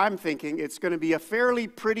I'm thinking it's going to be a fairly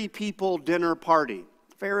pretty people dinner party.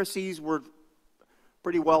 Pharisees were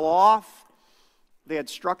pretty well off. They had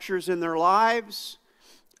structures in their lives.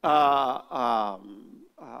 They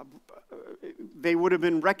would have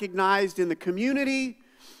been recognized in the community.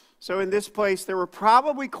 So in this place, there were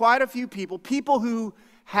probably quite a few people who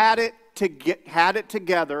had it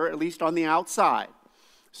together, at least on the outside.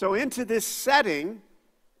 So into this setting,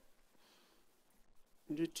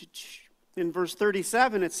 in verse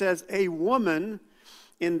 37, it says, a woman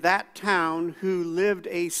in that town who lived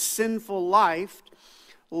a sinful life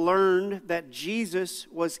learned that Jesus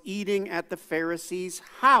was eating at the Pharisee's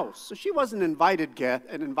house. So she wasn't an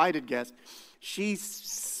invited guest. She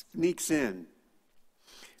sneaks in.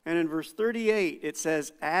 And in verse 38, it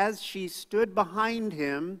says, as she stood behind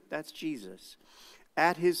him, that's Jesus,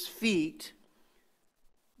 at his feet,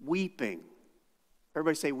 weeping.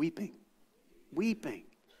 Everybody say weeping. Weeping.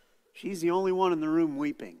 She's the only one in the room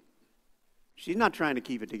weeping. She's not trying to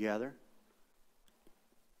keep it together.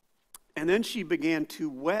 And then she began to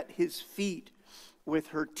wet his feet with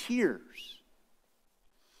her tears.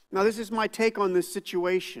 Now, this is my take on this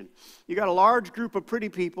situation. You got a large group of pretty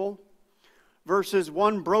people versus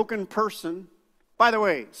one broken person. By the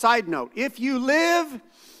way, side note, if you live,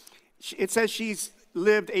 it says she's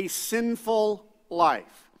lived a sinful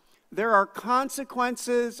life. There are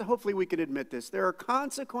consequences, hopefully we can admit this, there are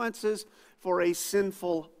consequences for a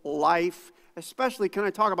sinful life, especially, can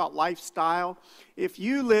I talk about lifestyle? If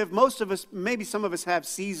you live, most of us, maybe some of us have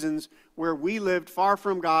seasons where we lived far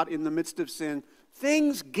from God in the midst of sin.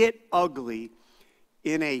 Things get ugly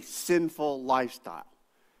in a sinful lifestyle.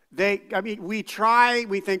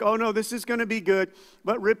 We think, oh no, this is going to be good,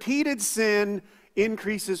 but repeated sin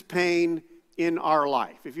increases pain in our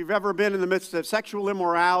life. If you've ever been in the midst of sexual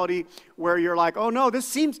immorality where you're like, oh no,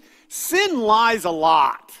 sin lies a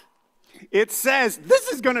lot. It says this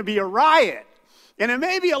is going to be a riot. And it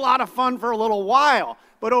may be a lot of fun for a little while,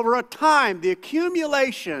 but over a time, the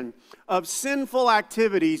accumulation of sinful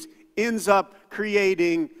activities ends up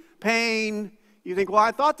creating pain. You think, well,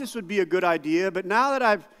 I thought this would be a good idea, but now that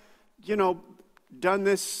I've, done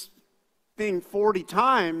this thing 40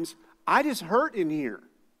 times, I just hurt in here.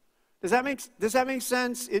 Does that make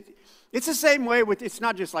sense? It's the same way with, it's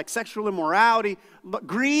not just like sexual immorality, but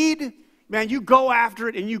greed. Man, you go after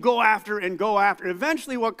it and you go after it and go after it.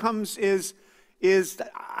 Eventually what comes is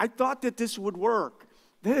I thought that this would work.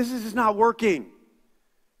 This is not working.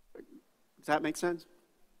 Does that make sense?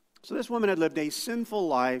 So this woman had lived a sinful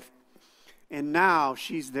life, and now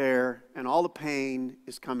she's there, and all the pain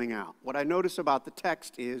is coming out. What I notice about the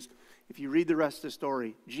text is, if you read the rest of the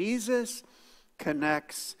story, Jesus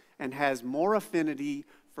connects and has more affinity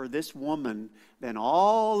for this woman than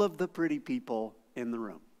all of the pretty people in the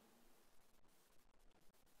room.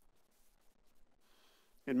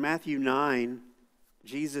 In Matthew 9,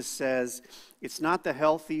 Jesus says, it's not the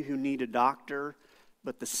healthy who need a doctor,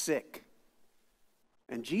 but the sick.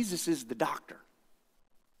 And Jesus is the doctor.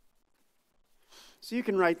 So you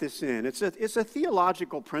can write this in. It's a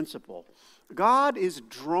theological principle. God is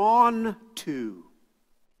drawn to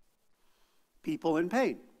people in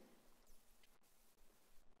pain.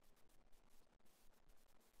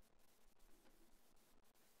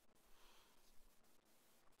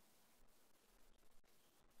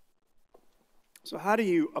 So how do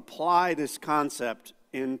you apply this concept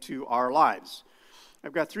into our lives?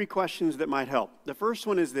 I've got 3 questions that might help. The first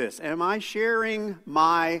one is this: am I sharing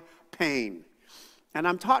my pain? And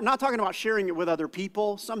I'm not talking about sharing it with other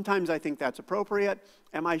people. Sometimes I think that's appropriate.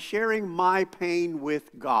 Am I sharing my pain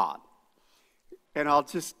with God? And I'll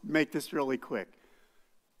just make this really quick.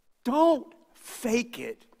 Don't fake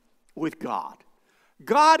it with God.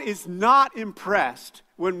 God is not impressed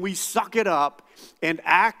when we suck it up and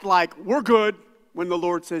act like we're good when the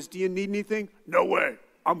Lord says, do you need anything? No way.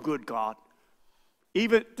 I'm good, God.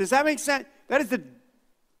 Does that make sense?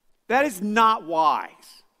 That is not wise.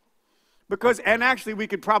 Because, and actually we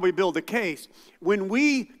could probably build a case. When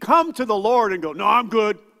we come to the Lord and go, no, I'm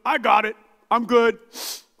good. I got it. I'm good.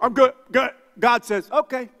 I'm good. Good. God says,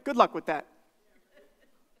 okay, good luck with that.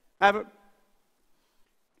 Have it.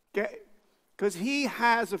 Okay. Because he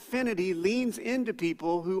has affinity, leans into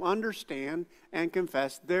people who understand and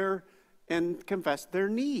confess their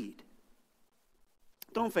need.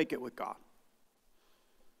 Don't fake it with God.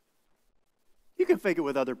 You can fake it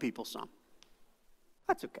with other people some.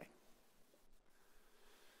 That's okay.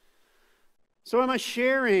 So am I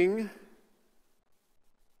sharing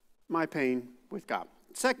my pain with God?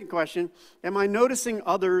 Second question, am I noticing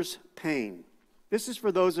others' pain? This is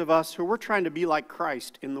for those of us who we're trying to be like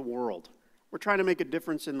Christ in the world. We're trying to make a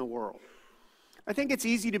difference in the world. I think it's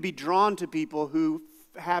easy to be drawn to people who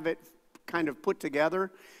have it kind of put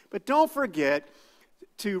together, but don't forget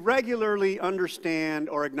to regularly understand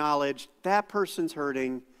or acknowledge that person's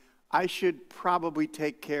hurting. I should probably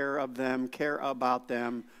take care of them, care about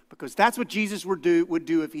them, because that's what Jesus would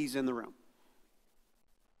do if he's in the room.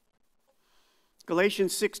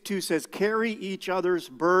 Galatians 6:2 says, carry each other's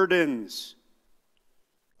burdens,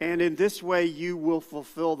 and in this way you will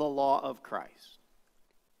fulfill the law of Christ.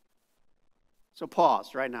 So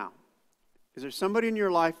pause right now. Is there somebody in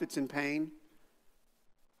your life that's in pain?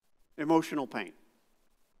 Emotional pain.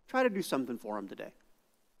 Try to do something for them today.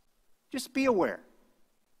 Just be aware.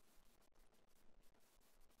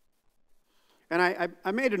 And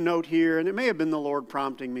I made a note here, and it may have been the Lord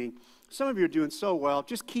prompting me. Some of you are doing so well.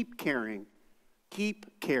 Just keep caring.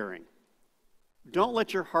 Keep caring. Don't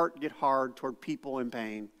let your heart get hard toward people in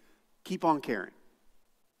pain. Keep on caring.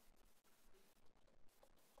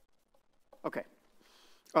 Okay.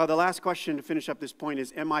 The last question to finish up this point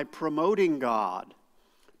is, am I promoting God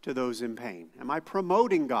to those in pain? Am I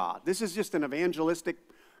promoting God? This is just an evangelistic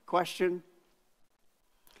question.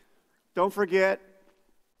 Don't forget,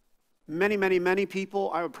 many people,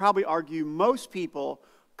 I would probably argue most people,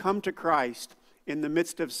 come to Christ in the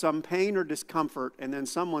midst of some pain or discomfort, and then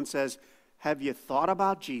someone says, have you thought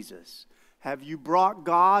about Jesus? Have you brought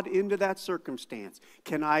God into that circumstance?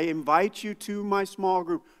 Can I invite you to my small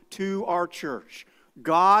group, to our church?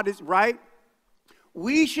 God is, right?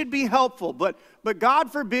 We should be helpful, but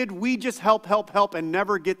God forbid we just help, and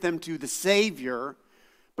never get them to the Savior,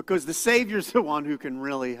 because the Savior's the one who can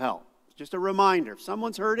really help. Just a reminder, if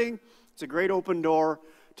someone's hurting, it's a great open door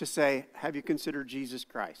to say, have you considered Jesus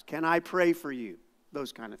Christ? Can I pray for you?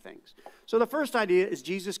 Those kind of things. So the first idea is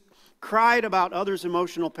Jesus cried about others'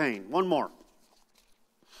 emotional pain. One more.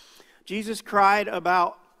 Jesus cried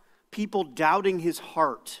about people doubting his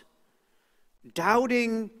heart.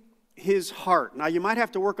 Doubting his heart. Now you might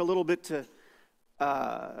have to work a little bit to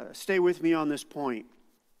stay with me on this point.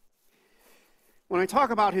 When I talk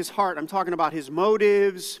about his heart, I'm talking about his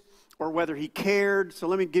motives or whether he cared. So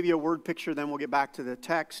let me give you a word picture, then we'll get back to the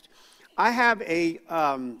text. I have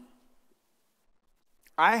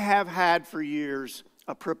had for years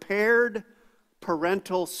a prepared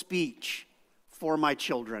parental speech for my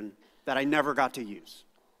children that I never got to use.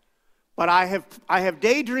 But I have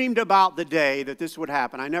daydreamed about the day that this would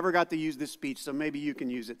happen. I never got to use this speech, so maybe you can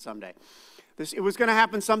use it someday. It was going to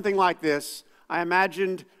happen something like this. I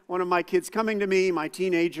imagined one of my kids coming to me, my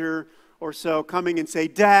teenager or so, coming and say,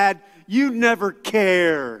 "Dad, you never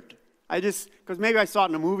cared." Because maybe I saw it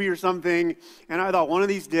in a movie or something, and I thought one of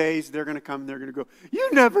these days they're going to come and they're going to go, "You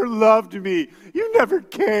never loved me. You never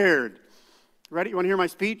cared." Ready? You want to hear my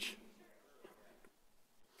speech?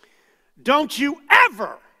 Don't you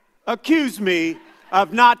ever accuse me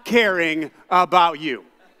of not caring about you.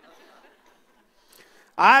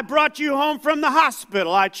 I brought you home from the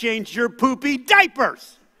hospital. I changed your poopy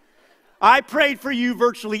diapers. I prayed for you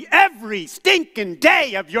virtually every stinking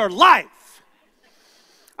day of your life.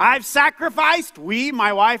 I've sacrificed,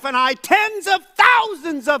 my wife and I, tens of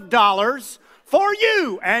thousands of dollars for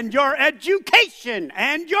you and your education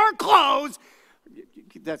and your clothes.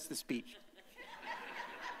 That's the speech.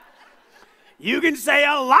 You can say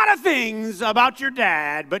a lot of things about your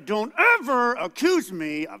dad, but don't ever accuse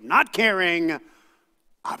me of not caring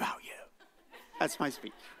about you. That's my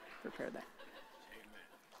speech. Prepare that.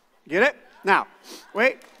 Get it? Now,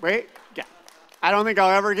 wait. Yeah. I don't think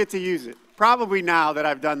I'll ever get to use it. Probably now that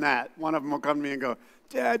I've done that, one of them will come to me and go,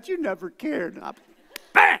 "Dad, you never cared." And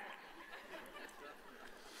bam!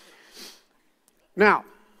 Now,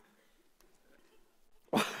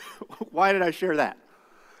 why did I share that?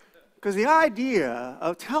 Because the idea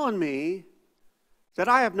of telling me that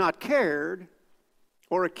I have not cared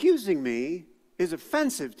or accusing me is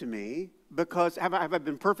offensive to me, because have I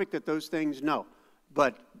been perfect at those things? No.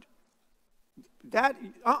 But that,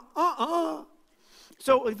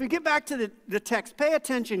 So if we get back to the text, pay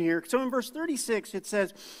attention here. So in verse 36, it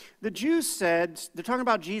says, the Jews said, they're talking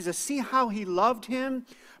about Jesus, "See how he loved him?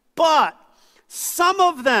 But some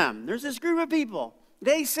of them," there's this group of people,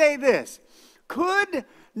 they say this, "Could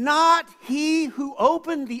not he who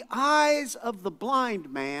opened the eyes of the blind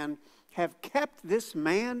man have kept this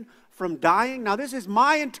man from dying?" Now, this is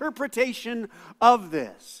my interpretation of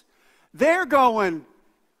this. They're going,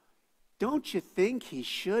 "Don't you think he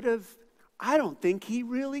should have? I don't think he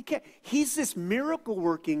really cared. He's this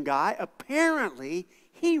miracle-working guy. Apparently,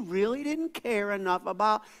 he really didn't care enough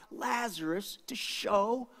about Lazarus to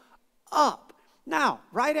show up." Now,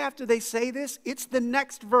 right after they say this, it's the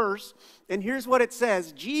next verse, and here's what it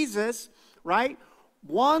says. Jesus, right,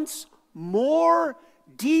 once more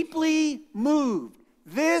deeply moved.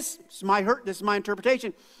 This is my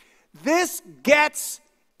interpretation. This gets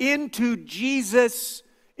into Jesus'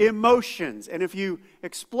 emotions. And if you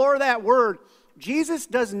explore that word, Jesus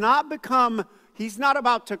does not become, he's not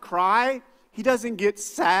about to cry. He doesn't get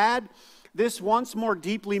sad. This once more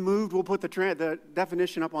deeply moved, we'll put the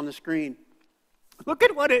definition up on the screen. Look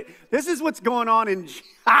at this is what's going on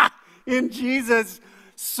in Jesus'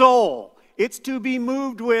 soul. It's to be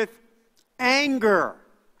moved with anger.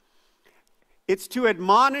 It's to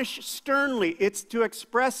admonish sternly. It's to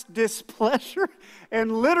express displeasure.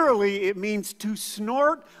 And literally, it means to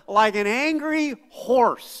snort like an angry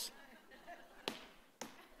horse.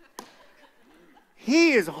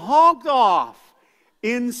 He is honked off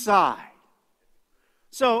inside.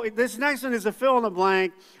 So this next one is a fill in the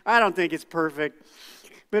blank. I don't think it's perfect.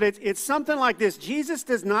 But it's something like this. Jesus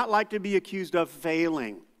does not like to be accused of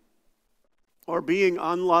failing or being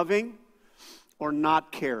unloving or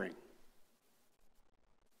not caring.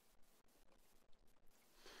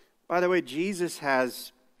 By the way, Jesus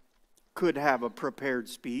could have a prepared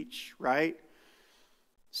speech, right?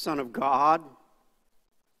 Son of God.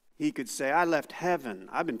 He could say, "I left heaven.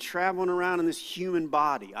 I've been traveling around in this human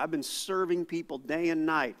body. I've been serving people day and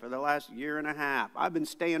night for the last year and a half. I've been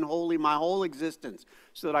staying holy my whole existence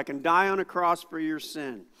so that I can die on a cross for your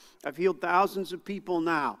sin. I've healed thousands of people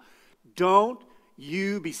now. Don't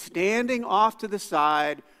you be standing off to the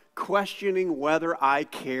side questioning whether I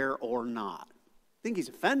care or not." I think he's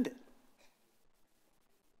offended.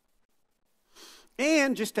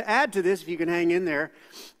 And just to add to this, if you can hang in there,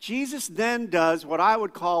 Jesus then does what I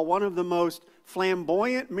would call one of the most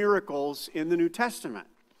flamboyant miracles in the New Testament.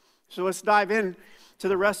 So let's dive in to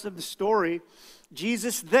the rest of the story.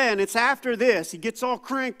 Jesus then, it's after this, he gets all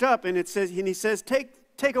cranked up and he says,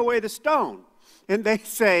 take away the stone. And they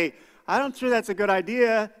say, "I'm not sure that's a good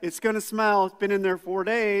idea. It's going to smell. It's been in there 4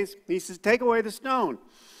 days." He says, "Take away the stone."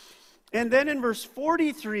 And then in verse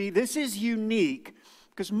 43, this is unique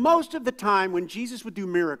because most of the time when Jesus would do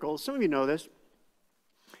miracles, some of you know this,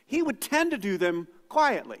 he would tend to do them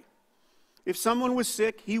quietly. If someone was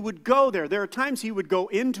sick, he would go there. There are times he would go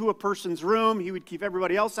into a person's room. He would keep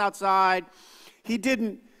everybody else outside. He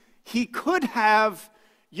could have,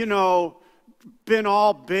 been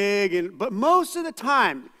all big, but most of the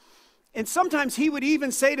time, and sometimes he would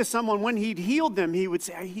even say to someone when he'd healed them, he would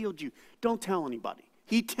say, I healed you. Don't tell anybody.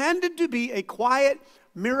 He tended to be a quiet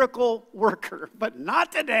miracle worker, but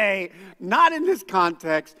not today, not in this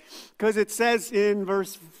context, because it says in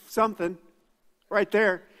verse something right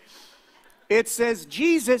there, it says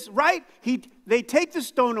Jesus, right? They take the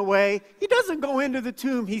stone away. He doesn't go into the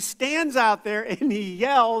tomb. He stands out there and he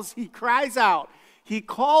yells, he cries out. He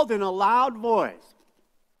called in a loud voice,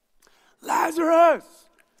 Lazarus,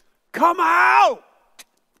 come out.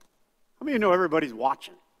 How many of you know everybody's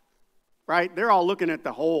watching, right? They're all looking at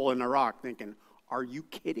the hole in the rock thinking, are you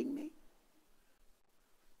kidding me?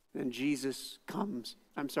 Then Jesus comes,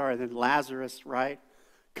 then Lazarus, right,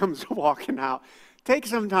 comes walking out. Take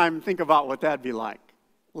some time and think about what that'd be like.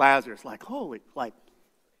 Lazarus, like, holy, like,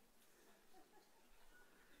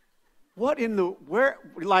 wouldn't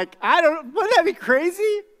that be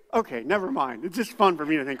crazy? Okay, never mind. It's just fun for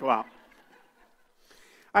me to think about.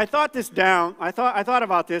 I thought this down. I thought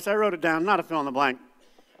about this. I wrote it down, not a fill in the blank.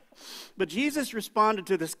 But Jesus responded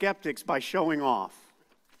to the skeptics by showing off.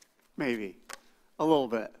 Maybe. A little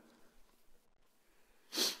bit.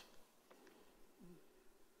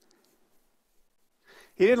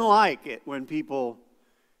 He didn't like it when people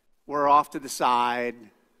were off to the side,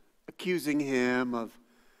 accusing him of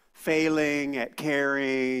failing at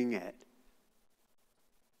caring.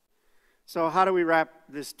 So how do we wrap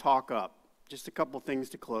this talk up? Just a couple things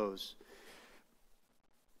to close.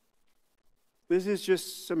 This is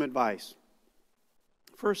just some advice.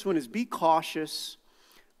 First one is be cautious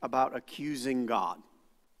about accusing God.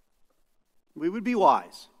 We would be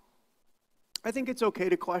wise. I think it's okay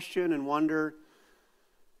to question and wonder,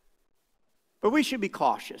 but we should be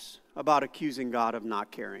cautious about accusing God of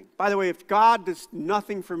not caring. By the way, if God does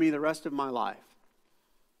nothing for me the rest of my life,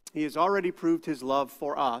 he has already proved his love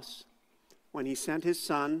for us when he sent his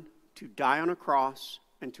son to die on a cross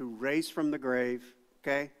and to raise from the grave,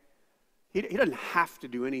 okay? He doesn't have to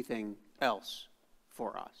do anything else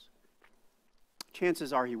for us.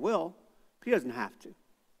 Chances are he will, but he doesn't have to.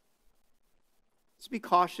 Let's be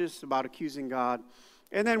cautious about accusing God.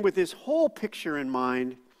 And then with this whole picture in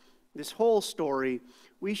mind, this whole story,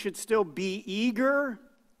 we should still be eager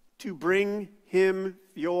to bring him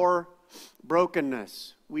your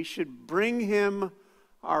brokenness. We should bring him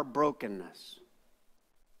our brokenness.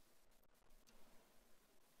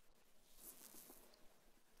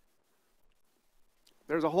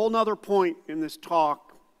 There's a whole nother point in this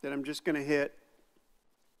talk that I'm just going to hit.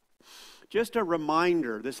 Just a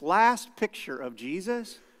reminder, this last picture of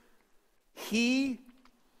Jesus, he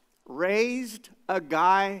raised a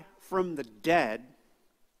guy from the dead.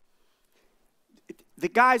 The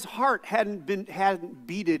guy's heart hadn't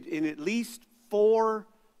beated in at least 4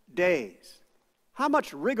 days. How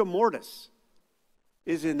much rigor mortis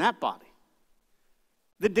is in that body?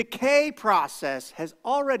 The decay process has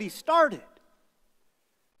already started.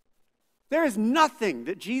 There is nothing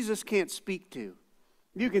that Jesus can't speak to.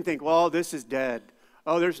 You can think, well, this is dead.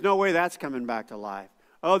 Oh, there's no way that's coming back to life.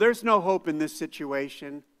 Oh, there's no hope in this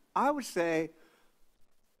situation. I would say,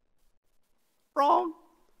 wrong.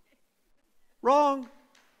 Wrong.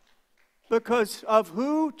 Because of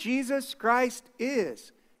who Jesus Christ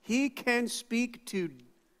is. He can speak to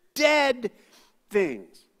dead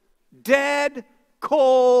things. Dead,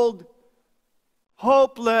 cold,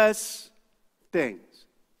 hopeless things.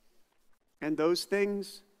 And those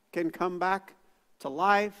things can come back to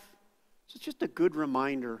life. So it's just a good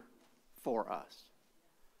reminder for us.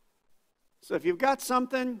 So if you've got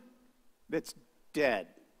something that's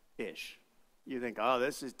dead-ish, you think, oh,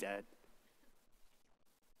 this is dead.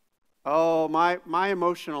 Oh, my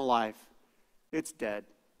emotional life, it's dead.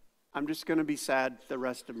 I'm just going to be sad the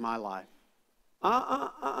rest of my life.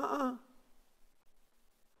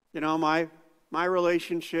 You know, my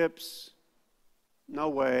relationships, no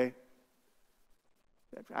way.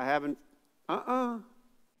 I haven't,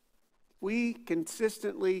 We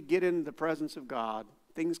consistently get in the presence of God,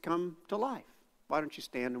 things come to life. Why don't you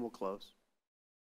stand and we'll close.